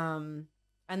 and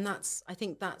I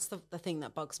think that's the thing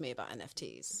that bugs me about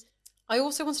NFTs. I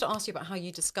also wanted to ask you about how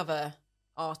you discover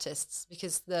artists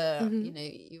because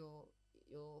your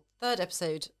third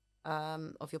episode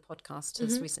of your podcast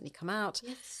has recently come out.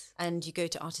 Yes. And you go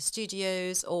to artist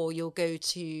studios or you'll go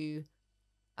to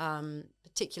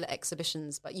particular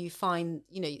exhibitions, but you find,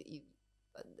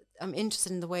 I'm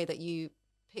interested in the way that you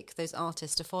pick those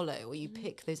artists to follow or you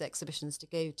pick those exhibitions to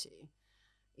go to.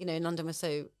 In London, we're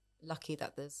so lucky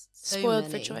that there's so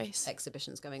spoiled many for choice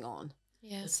exhibitions going on.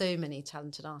 Yeah. There's so many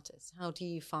talented artists. How do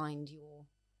you find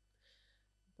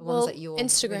the ones that you're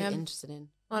Instagram, really interested in?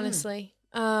 Honestly.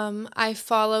 I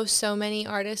follow so many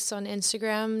artists on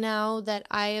Instagram now that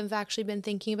I have actually been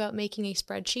thinking about making a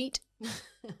spreadsheet.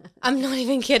 I'm not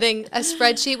even kidding. A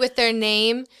spreadsheet with their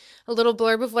name, a little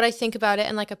blurb of what I think about it,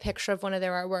 and like a picture of one of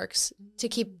their artworks to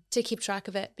keep track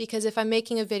of it. Because if I'm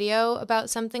making a video about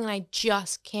something and I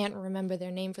just can't remember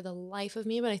their name for the life of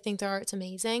me, but I think their art's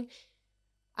amazing,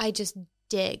 I just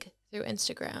dig through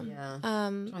Instagram. Yeah.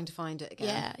 Trying to find it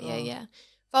again. Yeah.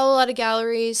 Follow a lot of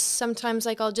galleries. Sometimes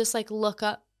I'll just look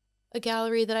up a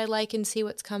gallery that I like and see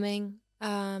what's coming.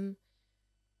 But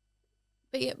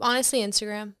yeah, honestly,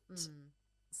 Instagram.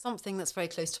 Something that's very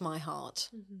close to my heart,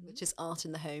 which is art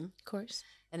in the home. Of course.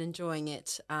 And enjoying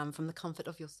it from the comfort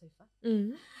of your sofa.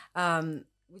 Mm-hmm.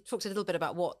 We talked a little bit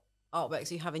about what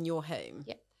artworks you have in your home.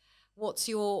 Yeah. What's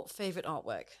your favourite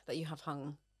artwork that you have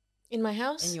hung? In my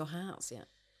house? In your house, yeah.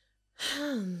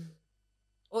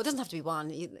 Or it doesn't have to be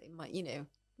one. It might,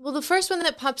 Well, the first one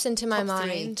that pops into my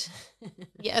mind...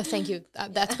 Yeah, thank you.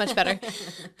 That's much better.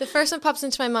 The first one pops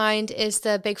into my mind is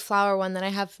the big flower one that I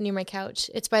have near my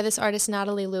couch. It's by this artist,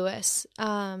 Natalie Lewis.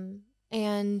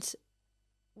 And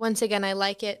once again, I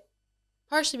like it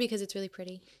partially because it's really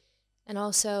pretty and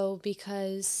also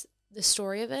because the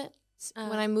story of it.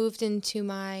 When I moved into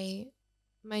my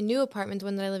new apartment, the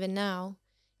one that I live in now,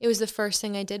 it was the first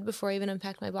thing I did before I even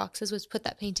unpacked my boxes was put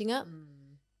that painting up.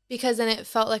 Because then it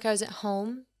felt like I was at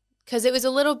home. Because it was a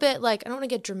little bit I don't want to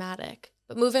get dramatic,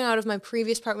 but moving out of my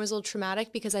previous apartment was a little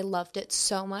traumatic because I loved it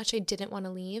so much. I didn't want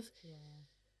to leave. Yeah.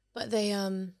 But they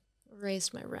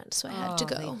raised my rent, so I had to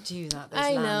go. They do that,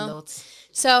 those landlords.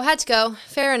 So I had to go.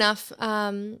 Fair enough.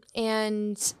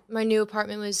 And my new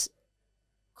apartment was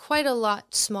quite a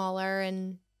lot smaller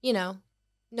and,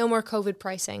 no more COVID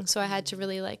pricing. So I had to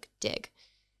really dig.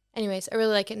 Anyways, I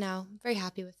really like it now. Very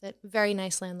happy with it. Very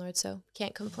nice landlord, so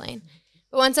can't complain.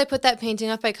 But once I put that painting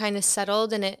up, I kind of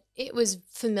settled, and it was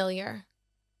familiar.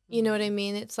 You know what I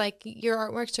mean? It's like your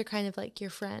artworks are kind of like your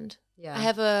friend. Yeah. I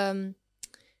have a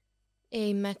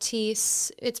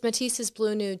Matisse. It's Matisse's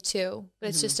Blue Nude too, but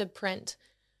it's just a print.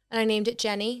 And I named it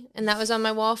Jenny, and that was on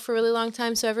my wall for a really long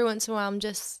time. So every once in a while, I'm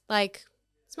just like,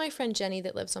 it's my friend Jenny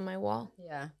that lives on my wall.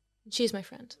 Yeah. She's my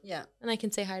friend. Yeah. And I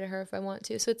can say hi to her if I want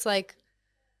to. So it's like,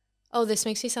 oh, this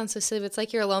makes me sound so silly, but it's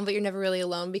like you're alone, but you're never really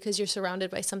alone because you're surrounded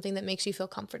by something that makes you feel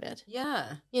comforted.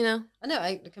 Yeah. You know? I know,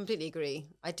 I completely agree.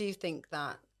 I do think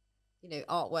that, you know,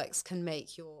 artworks can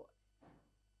make your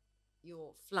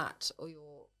flat or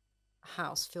your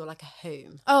house feel like a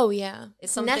home. Oh, yeah.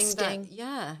 It's something nesting. that,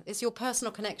 yeah, it's your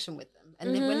personal connection with them.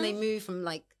 And then when they move from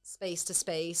like space to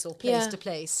space or place to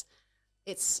place,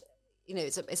 it's, you know,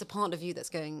 it's a part of you that's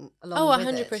going along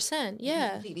with 100%. it. Yeah. You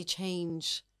can completely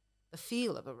change the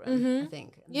feel of a room, I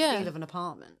think, and the feel of an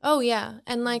apartment. Oh, yeah.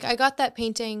 And like I got that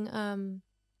painting,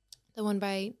 the one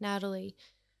by Natalie,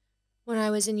 when I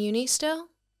was in uni still.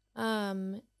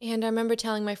 And I remember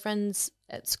telling my friends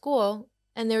at school,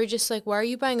 and they were just like, why are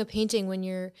you buying a painting when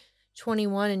you're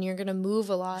 21 and you're going to move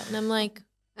a lot? And I'm like,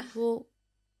 well,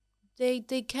 they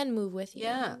can move with you.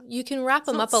 Yeah. You can wrap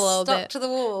them up a little bit. Stuck to the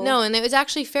wall. No, and it was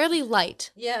actually fairly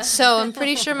light. Yeah. So I'm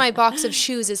pretty sure my box of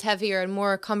shoes is heavier and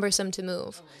more cumbersome to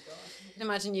move. Oh my God. I can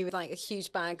imagine you with like a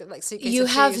huge bag, like suitcase You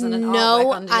of have shoes and an no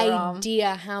artwork under your arm.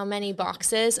 idea how many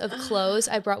boxes of clothes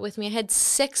I brought with me. I had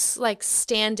 6 like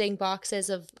standing boxes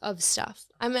of stuff.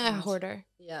 I'm a hoarder.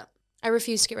 Yeah. I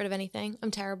refuse to get rid of anything. I'm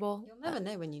terrible. You'll never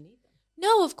know when you need them.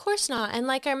 No, of course not. And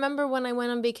like I remember when I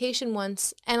went on vacation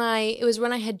once, and it was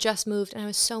when I had just moved, and I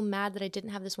was so mad that I didn't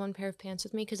have this one pair of pants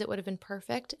with me because it would have been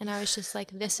perfect. And I was just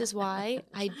like, this is why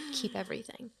I keep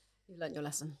everything. You've learned your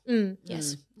lesson.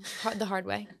 Yes, the hard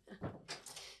way.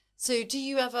 So do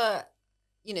you ever,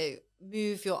 you know,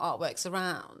 move your artworks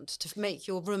around to make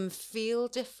your room feel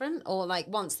different? Or like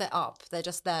once they're up, they're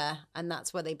just there and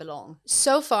that's where they belong?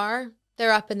 So far,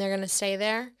 they're up and they're going to stay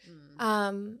there.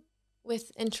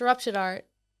 With interrupted art,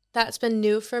 that's been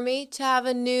new for me to have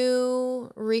a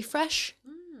new refresh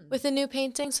with a new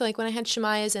painting. So like when I had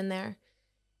Shemaya's in there,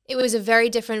 it was a very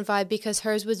different vibe because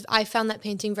I found that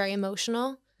painting very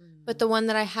emotional. But the one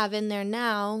that I have in there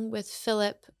now with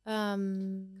Philip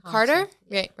Carter.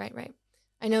 Yeah. Right.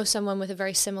 I know someone with a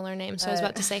very similar name, so I was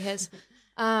about to say his.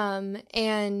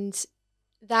 And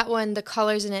that one, the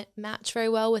colors in it match very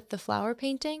well with the flower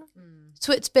painting.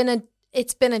 So it's been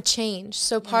a change.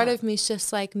 So part of me is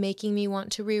just like making me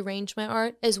want to rearrange my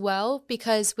art as well,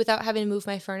 because without having to move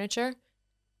my furniture,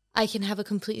 I can have a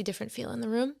completely different feel in the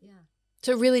room. Yeah.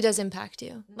 So it really does impact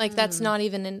you. Like that's not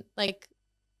even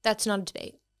that's not a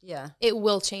debate. Yeah. It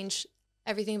will change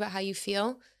everything about how you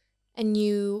feel, and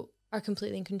you are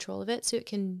completely in control of it, so it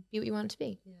can be what you want it to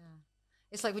be. Yeah.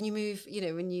 It's like when you move, you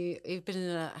know, when you've been in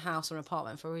a house or an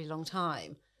apartment for a really long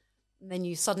time, and then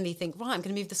you suddenly think, right, I'm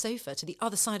going to move the sofa to the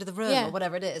other side of the room or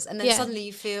whatever it is. And then suddenly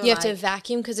you feel you have to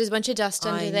vacuum because there's a bunch of dust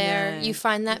under there. You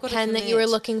find that pen that you were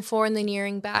looking for in the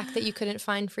nearing back that you couldn't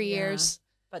find for years.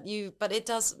 But it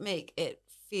does make it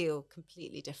feel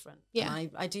completely different. Yeah. And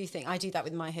I do think I do that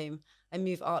with my home. I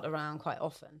move art around quite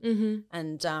often.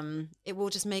 And it will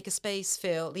just make a space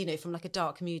feel, you know, from like a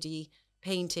dark, moody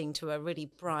painting to a really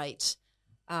bright,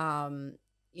 you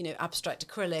know, abstract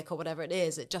acrylic or whatever it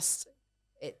is. It just,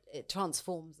 it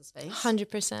transforms the space.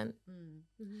 100%.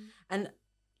 And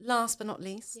last but not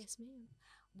least, yes, ma'am.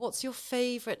 What's your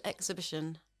favorite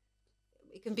exhibition?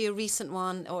 It can be a recent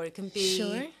one, or it can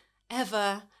be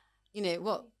ever, you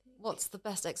know, what's the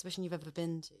best exhibition you've ever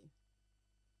been to?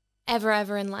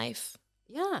 Ever in life.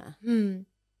 Yeah.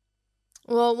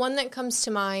 Well, one that comes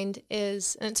to mind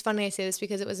is, and it's funny I say this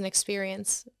because it was an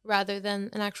experience rather than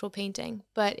an actual painting,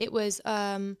 but it was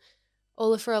Olafur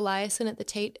Eliasson at the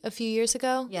Tate a few years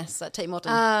ago. Yes, at Tate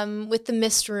Modern. With the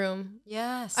Mist Room.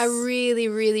 Yes. I really,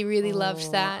 really, really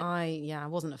loved that. I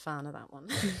wasn't a fan of that one.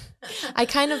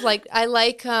 I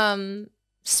like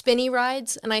spinny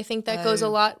rides, and I think that goes a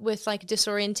lot with like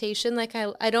disorientation. Like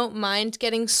I don't mind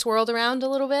getting swirled around a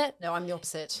little bit. No, I'm the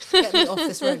opposite. Get me off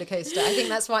this roller coaster. I think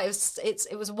that's why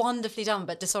it was wonderfully done,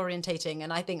 but disorientating,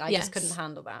 and I think I just couldn't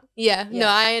handle that. Yeah, no,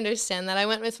 I understand that. I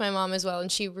went with my mom as well,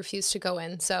 and she refused to go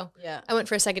in, so I went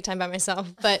for a second time by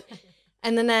myself. But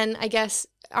and then I guess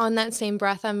on that same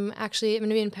breath, I'm going to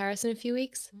be in Paris in a few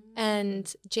weeks,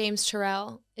 and James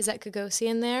Turrell is at Gagosian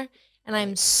in there. And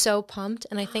I'm so pumped.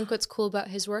 And I think what's cool about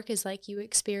his work is like you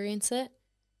experience it,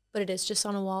 but it is just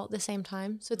on a wall at the same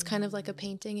time. So it's kind of like a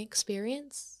painting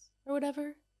experience or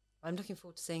whatever. I'm looking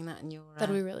forward to seeing that in your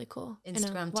That'll be really cool.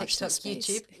 Instagram, Watch TikTok, this space.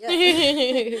 YouTube.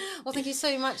 Yeah. Well, thank you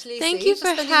so much, Lucy. Thank you for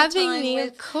having me.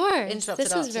 With Of course, Interrupted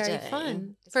this was Art very today.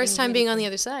 fun. It's First been time really being on cool. the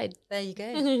other side. There you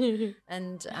go.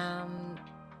 And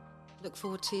look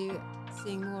forward to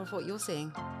seeing more of what you're seeing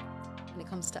when it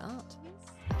comes to art.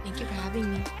 Thank you for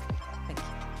having me.